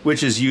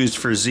 which is used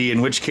for Z, in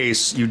which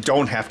case you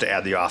don't have to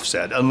add the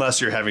offset, unless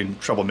you're having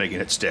trouble making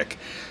it stick.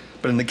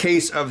 But in the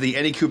case of the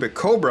Anycubic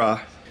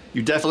Kobra,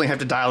 you definitely have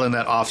to dial in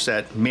that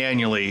offset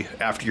manually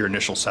after your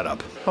initial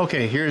setup.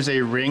 Okay, here's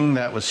a ring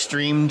that was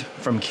streamed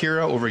from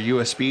Cura over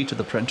USB to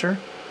the printer.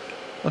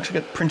 Looks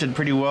like it printed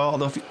pretty well,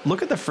 although if you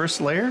look at the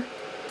first layer,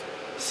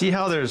 see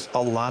how there's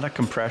a lot of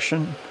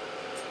compression?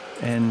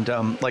 And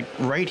like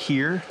right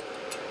here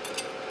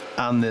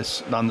on the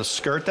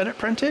skirt that it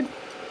printed,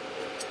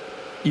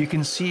 you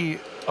can see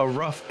a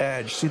rough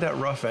edge. See that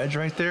rough edge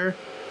right there?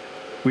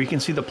 Where you can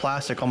see the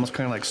plastic almost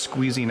kind of like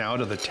squeezing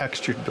out of the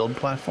textured build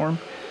platform.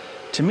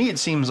 To me, it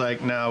seems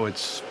like now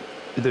it's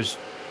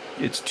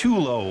too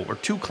low or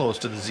too close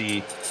to the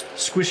Z,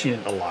 squishing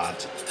it a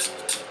lot.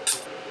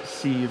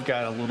 See, you've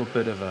got a little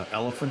bit of an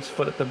elephant's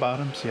foot at the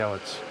bottom. See how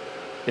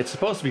it's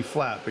supposed to be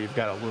flat, but you've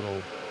got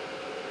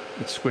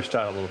it's squished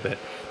out a little bit.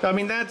 Now, I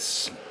mean,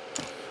 that's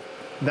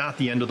not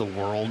the end of the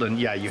world, and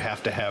yeah, you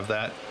have to have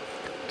that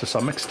to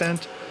some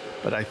extent,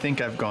 but I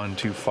think I've gone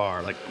too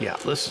far. Like, yeah,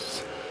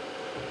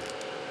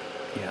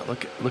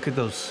 look at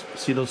those,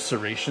 see those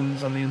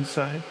serrations on the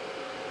inside?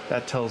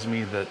 That tells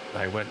me that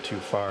I went too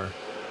far.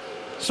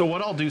 So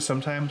what I'll do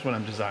sometimes when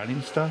I'm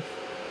designing stuff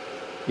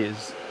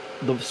is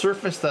the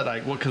surface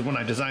that because when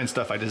I design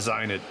stuff, I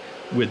design it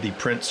with the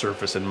print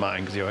surface in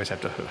mind, because you always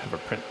have to have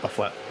a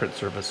flat print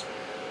surface.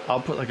 I'll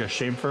put like a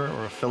chamfer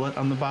or a fillet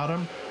on the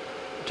bottom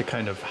to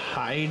kind of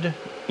hide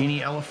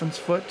any elephant's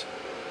foot.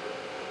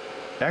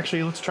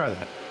 Actually, let's try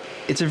that.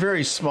 It's a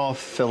very small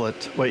fillet.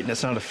 Wait,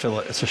 it's not a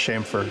fillet, it's a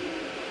chamfer.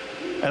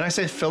 And I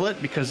say fillet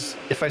because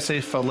if I say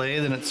fillet,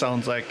 then it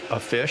sounds like a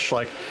fish.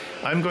 Like,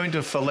 I'm going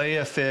to fillet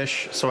a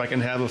fish so I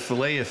can have a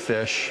fillet of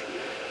fish,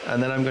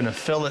 and then I'm going to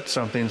fillet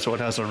something so it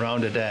has a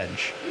rounded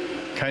edge.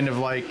 Kind of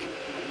like,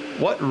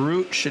 what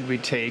route should we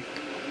take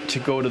to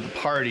go to the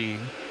party?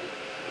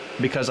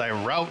 Because I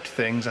route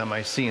things on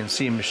my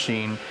CNC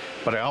machine,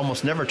 but I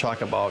almost never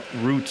talk about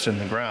roots in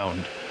the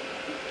ground.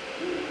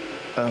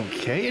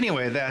 Okay,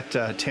 anyway, that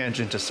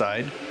tangent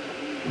aside,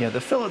 yeah, the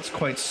fillet's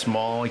quite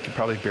small. You can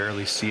probably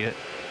barely see it.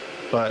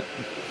 But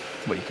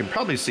what you can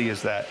probably see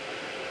is that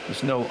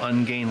there's no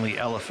ungainly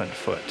elephant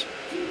foot.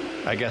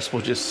 I guess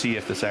we'll just see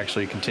if this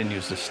actually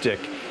continues to stick.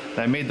 And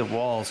I made the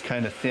walls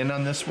kind of thin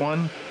on this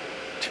one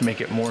to make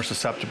it more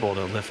susceptible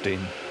to lifting.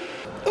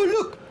 Oh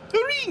look, a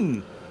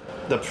ring!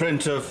 The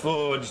printer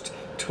forged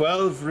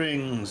 12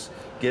 rings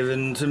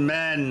given to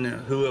men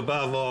who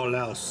above all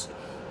else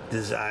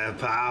desire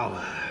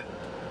power.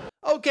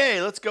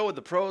 Okay, let's go with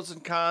the pros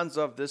and cons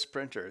of this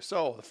printer.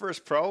 So the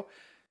first pro,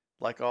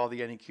 like all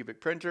the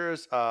Anycubic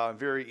printers,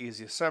 very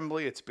easy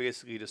assembly. It's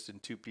basically just in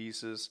 2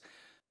 pieces.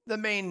 The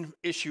main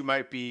issue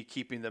might be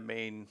keeping the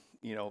main,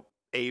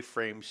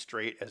 A-frame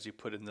straight as you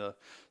put in the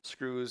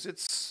screws.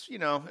 It's,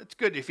 it's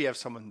good if you have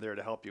someone there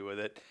to help you with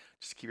it,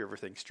 just to keep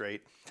everything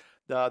straight.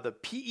 The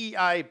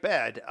PEI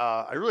bed,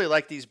 I really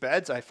like these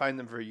beds. I find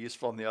them very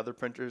useful on the other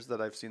printers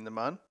that I've seen them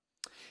on.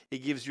 It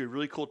gives you a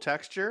really cool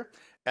texture,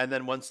 and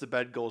then once the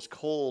bed goes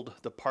cold,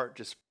 the part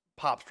just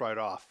pops right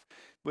off,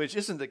 which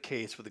isn't the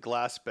case with the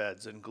glass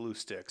beds and glue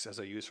sticks as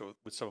I use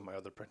with some of my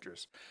other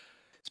printers.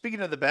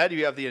 Speaking of the bed,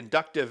 you have the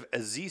inductive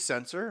Z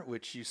sensor,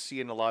 which you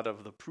see in a lot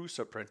of the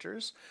Prusa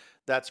printers.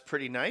 That's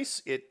pretty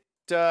nice.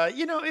 It's a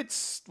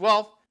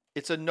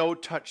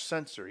no-touch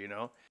sensor,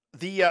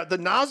 The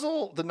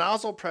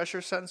nozzle pressure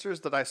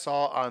sensors that I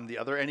saw on the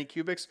other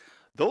Anycubics,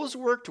 those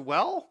worked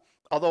well.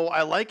 Although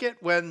I like it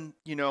when,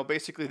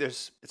 basically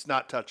it's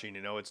not touching,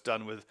 it's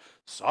done with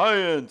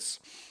science.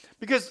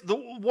 Because the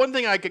one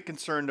thing I get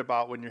concerned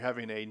about when you're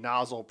having a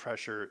nozzle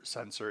pressure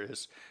sensor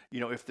is,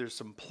 if there's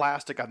some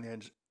plastic on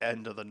the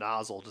end of the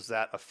nozzle, does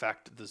that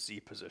affect the Z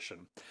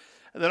position?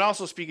 And then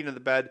also speaking of the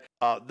bed,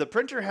 the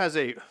printer has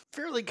a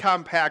fairly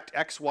compact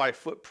XY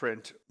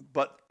footprint,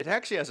 but it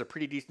actually has a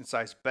pretty decent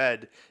sized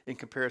bed in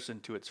comparison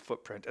to its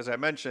footprint. As I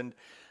mentioned,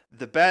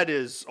 the bed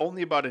is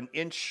only about an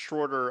inch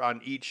shorter on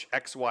each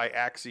XY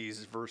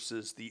axes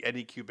versus the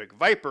Anycubic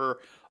Viper,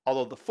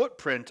 although the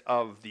footprint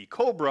of the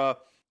Kobra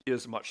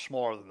is much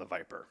smaller than the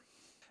Viper.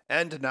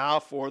 And now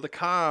for the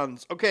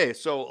cons. Okay,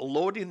 so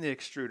loading the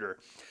extruder.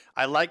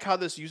 I like how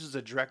this uses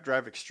a direct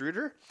drive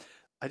extruder.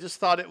 I just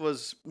thought it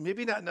was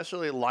maybe not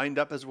necessarily lined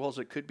up as well as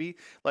it could be.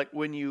 Like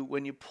when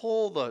you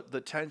pull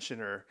the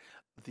tensioner,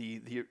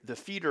 the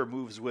feeder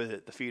moves with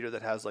it. The feeder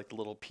that has like the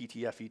little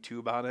PTFE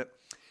tube on it.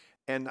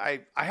 And I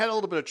had a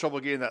little bit of trouble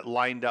getting that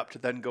lined up to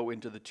then go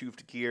into the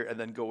toothed gear and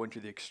then go into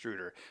the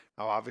extruder.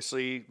 Now,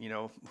 obviously,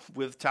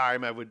 with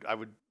time, I would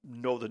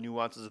know the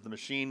nuances of the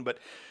machine, but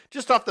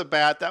just off the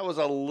bat, that was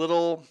a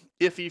little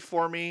iffy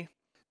for me.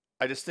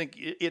 I just think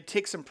it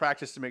takes some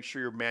practice to make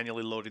sure you're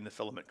manually loading the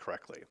filament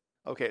correctly.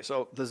 Okay,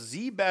 so the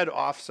Z-bed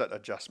offset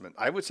adjustment.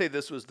 I would say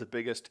this was the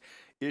biggest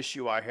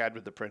issue I had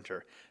with the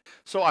printer.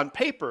 So on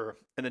paper,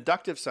 an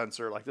inductive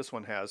sensor like this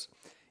one has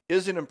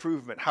is an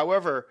improvement.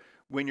 However,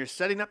 when you're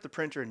setting up the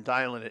printer and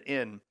dialing it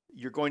in,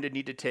 you're going to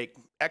need to take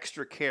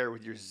extra care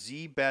with your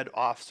Z-bed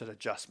offset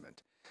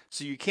adjustment.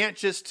 So you can't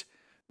just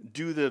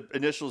do the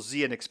initial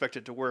Z and expect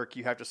it to work.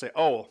 You have to say,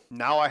 oh,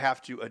 now I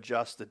have to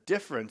adjust the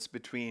difference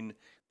between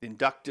the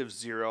inductive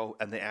 0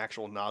 and the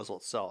actual nozzle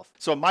itself.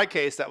 So in my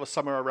case, that was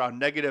somewhere around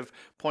negative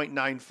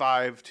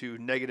 0.95 to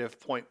negative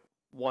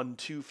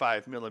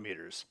 0.125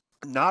 millimeters.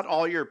 Not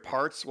all your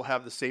parts will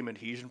have the same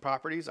adhesion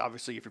properties.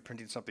 Obviously, if you're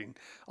printing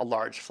a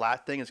large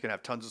flat thing, it's going to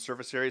have tons of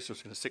surface area, so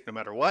it's going to stick no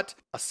matter what.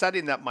 A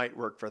setting that might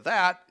work for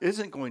that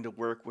isn't going to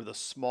work with a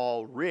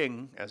small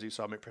ring, as you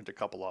saw me print a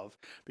couple of,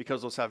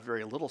 because those have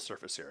very little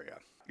surface area.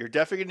 You're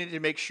definitely going to need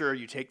to make sure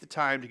you take the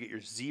time to get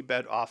your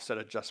Z-bed offset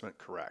adjustment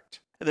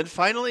correct. And then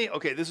finally,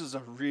 okay, this is a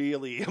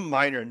really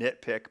minor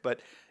nitpick,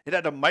 but it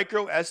had a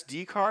micro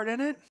SD card in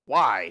it.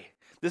 Why?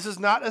 This is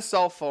not a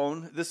cell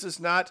phone. This is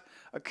not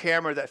a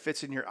camera that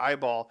fits in your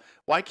eyeball.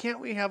 Why can't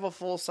we have a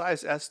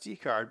full-size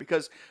SD card?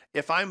 Because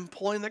if I'm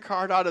pulling the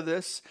card out of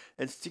this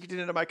and sticking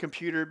it into my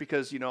computer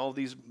because,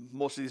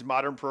 most of these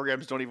modern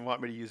programs don't even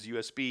want me to use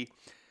USB,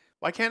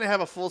 why can't I have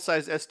a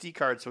full-size SD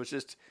card so it's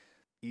just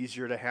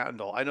easier to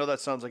handle? I know that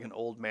sounds like an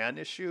old man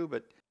issue,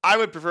 but I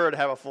would prefer to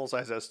have a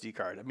full-size SD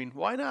card. I mean,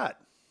 why not?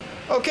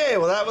 Okay,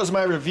 well that was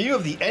my review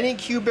of the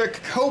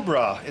Anycubic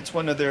Kobra. It's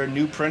one of their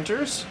new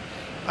printers.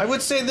 I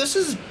would say this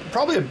is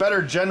probably a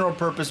better general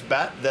purpose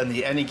bet than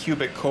the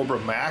Anycubic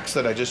Kobra Max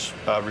that I just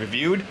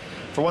reviewed.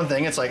 For one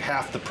thing, it's like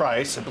half the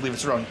price. I believe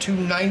it's around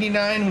 $2.99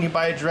 when you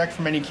buy it direct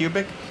from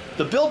Anycubic.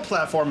 The build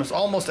platform is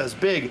almost as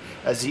big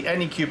as the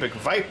Anycubic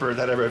Viper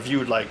that I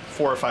reviewed like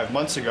 4 or 5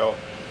 months ago.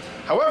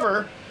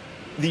 However,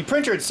 the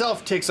printer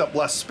itself takes up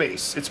less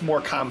space. It's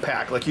more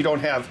compact. Like you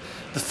don't have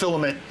the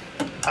filament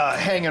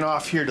hanging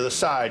off here to the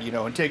side,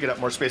 and taking up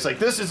more space. Like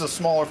this is a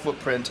smaller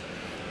footprint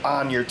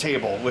on your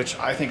table, which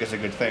I think is a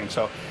good thing.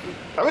 So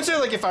I would say,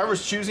 like, if I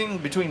was choosing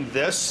between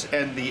this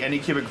and the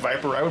Anycubic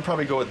Viper, I would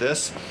probably go with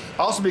this.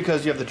 Also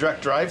because you have the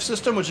direct drive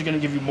system, which is going to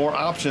give you more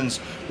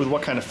options with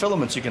what kind of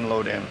filaments you can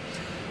load in.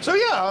 So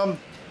yeah,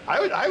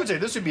 I would say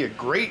this would be a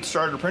great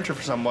starter printer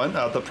for someone.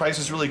 The price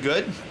is really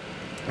good.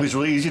 It was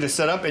really easy to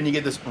set up, and you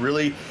get this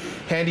really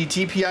handy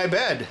TPI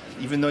bed,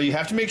 even though you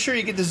have to make sure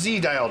you get the Z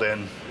dialed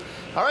in.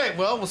 All right,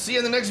 well, we'll see you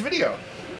in the next video.